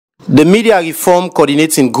The Media Reform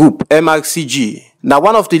Coordinating Group, MRCG, now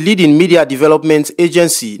one of the leading media development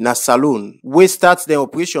agency na Salone, wey starts their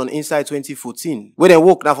operation inside 2014, where they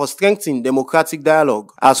work now for strengthening democratic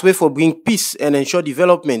dialogue as way for bring peace and ensure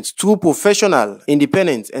development through professional,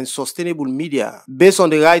 independent and sustainable media based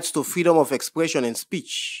on the rights to freedom of expression and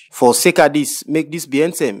speech. For sake of this, make this be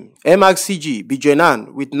anthem, MRCG be joined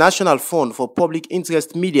on with National Fund for Public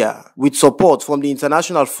Interest Media with support from the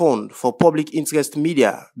International Fund for Public Interest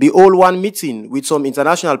Media. Be all one meeting with some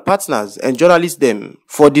international partners and journalists them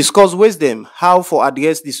for discuss ways them how for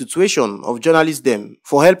address the situation of journalists them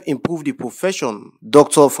for help improve the profession.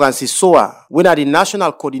 Dr. Francis Soa, when are the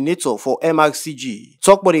national coordinator for MRCG,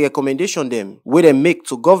 talk about the recommendation them where they make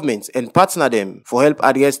to government and partner them for help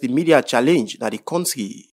address the media challenge in the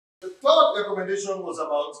country. The third recommendation was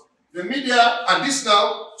about the media, and this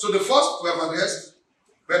now, so the first we have addressed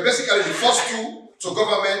were basically the first two to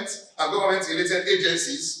government and government-related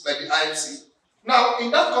agencies like the IMC. Now, in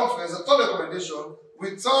that conference, the third recommendation, we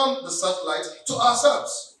turned the satellite to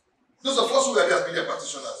ourselves. Those of us who were there as media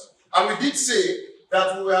practitioners. And we did say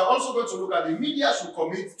that we were also going to look at the media should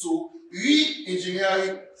commit to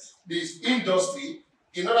re-engineering this industry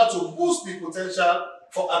in order to boost the potential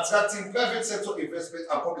for attracting private sector investment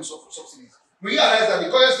and public subsidies. We realize that the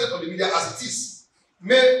current state of the media as it is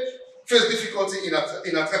may face difficulty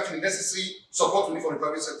in attracting the necessary support we need from the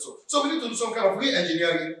private sector. So we need to do some kind of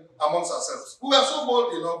re-engineering amongst ourselves. We were so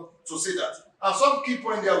bold enough to say that. And some key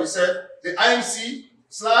point there we said, the IMC,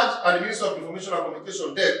 SLAG, and the Ministry of Information and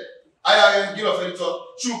Communication, then IIM, Guild of Editors,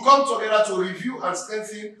 should come together to review and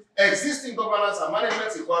strengthen existing governance and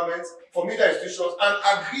management requirements for media institutions and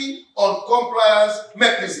agree on compliance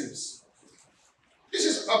mechanisms. This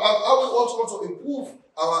is about how we also want to improve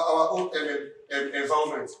our own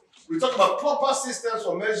environment. We talk about proper systems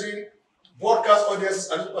for measuring broadcast audiences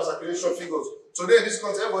and newspaper circulation figures. Today in this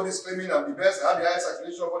country, everybody is claiming I'm the best, I have the highest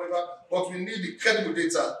circulation, whatever, but we need the credible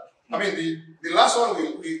data. I mean, the last one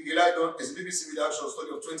we relied on is the BBC Media Action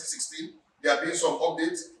Study of 2016. There have been some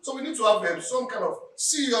updates. So we need to have some kind of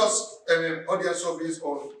serious audience surveys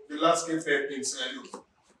on the landscape in Sierra Leone.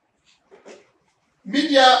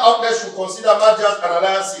 Media outlets should consider mergers and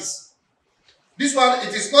alliances. This one,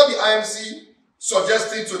 it is not the IMC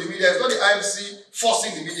suggesting to the media, it's not the IMC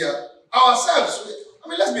forcing the media. Ourselves, I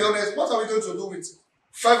mean, let's be honest, what are we going to do with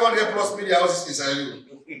 500 plus media houses in Sierra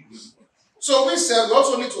Leone? So we said we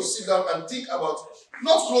also need to sit down and think about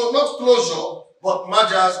not closure, but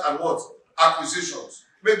mergers and what? Acquisitions.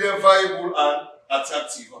 Make them viable and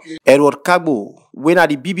attractive. Okay. Edward Kagbo, when at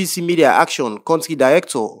the BBC Media Action Country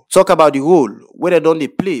Director, talk about the role where they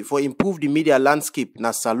don't play for improve the media landscape na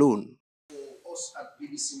Salone. For us at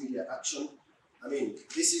BBC Media Action, I mean,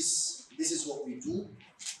 this is what we do.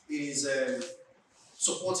 It is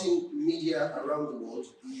supporting media around the world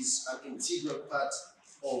is an integral part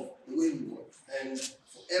of the way we work. And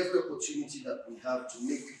for every opportunity that we have to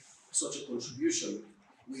make such a contribution,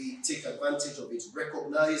 we take advantage of it,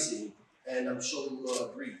 recognizing, and I'm sure we will all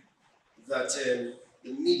agree, that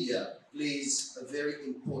the media plays a very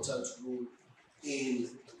important role in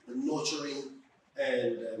the nurturing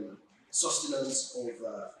and sustenance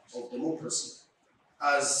of democracy.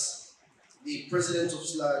 As the president of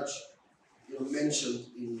SLAG mentioned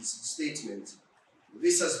in his statement,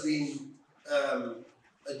 this has been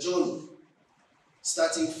a journey,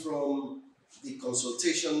 starting from the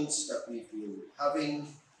consultations that we've been having,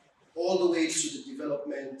 all the way to the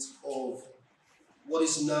development of what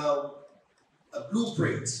is now a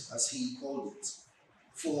blueprint, as he called it,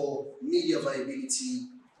 for media viability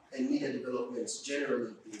and media development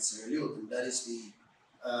generally in Sierra Leone, and that is the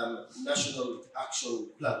National Action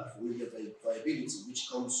Plan for Media Viability, which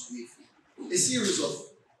comes with a series of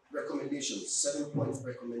recommendations, 7-point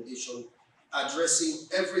recommendation, addressing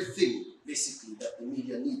everything basically that the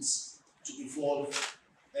media needs to evolve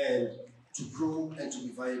and to grow and to be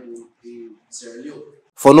viable in Sierra Leone.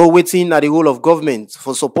 For no waiting at the role of government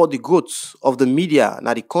for support the growth of the media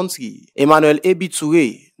na the country, Emmanuel Ebi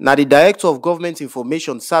Toure, na the Director of Government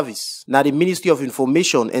Information Service, na the Ministry of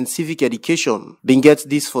Information and Civic Education, been get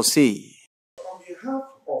this for say. On behalf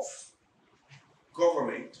of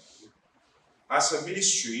government, as a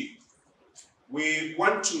ministry, we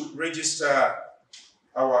want to register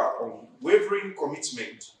our unwavering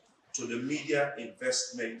commitment to the media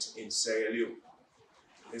investment in Sierra Leone.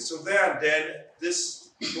 And so there and then,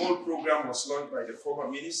 this whole program was launched by the former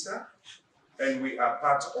minister, and we are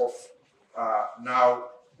part of now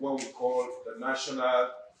what we call the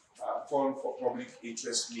National Fund for Public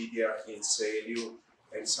Interest Media in Sierra Leone,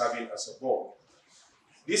 and serving as a board.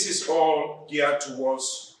 This is all geared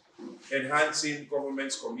towards enhancing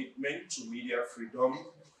government's commitment to media freedom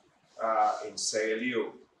in Sierra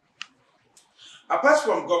Leone. Apart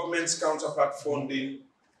from government's counterpart funding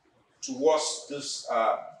towards this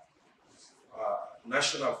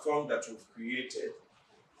national fund that we've created,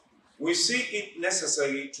 we see it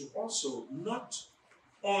necessary to also not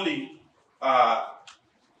only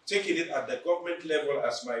taking it at the government level,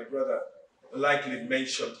 as my brother likely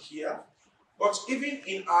mentioned here, but even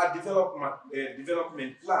in our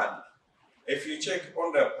development plan. If you check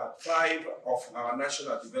under Part 5 of our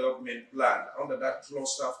National Development Plan, under that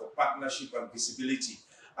cluster for partnership and visibility,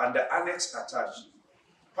 and the annex attached,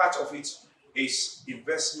 part of it is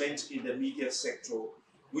investment in the media sector,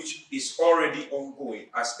 which is already ongoing,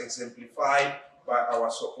 as exemplified by our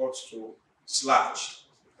support to SLASH,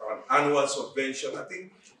 an annual subvention. I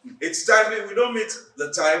think it's timely. We don't meet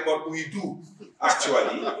the time, but we do,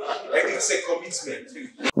 actually. And it's a commitment.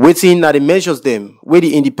 Waiting na the measures them where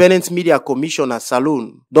the Independent Media Commission at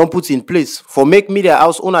Saloon don't put in place for make media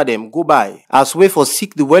house owner them go by as way for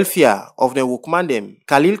seek the welfare of the workman them.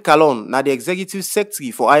 Khalil Kalon, na the executive secretary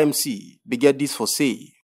for IMC, beget this for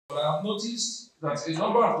say. But I have noticed that a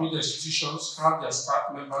number of media institutions have their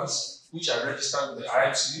staff members which are registered with the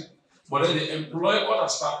IMC, but then they employ other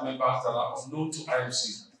staff members that are unknown to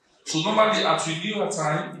IMC. So normally at renewal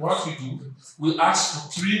time, what we do, we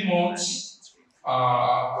ask for 3 months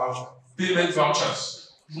payment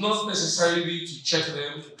vouchers, not necessarily to check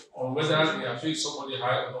them on whether they are paying somebody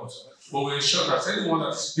high or not, but we ensure that anyone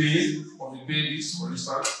that is paid on the pay list, for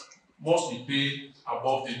instance, must be paid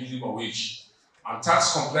above the minimum wage. And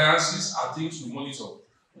tax compliances are things we monitor.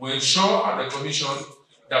 We ensure at the Commission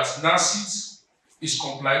that NACIT is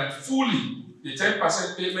compliant fully. The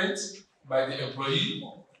 10% payment by the employee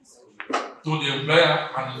to the employer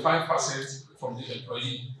and the 5% from the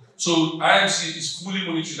employee. So IMC is fully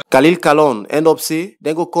monitoring. Khalil Kalon end up say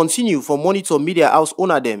they go continue for monitor media house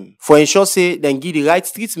owner them for ensure say they give the right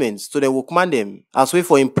treatments to the workman them as way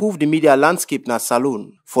for improve the media landscape na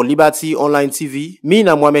Saloon. For Liberty Online TV, me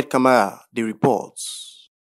na Mohamed Kamara, the reports.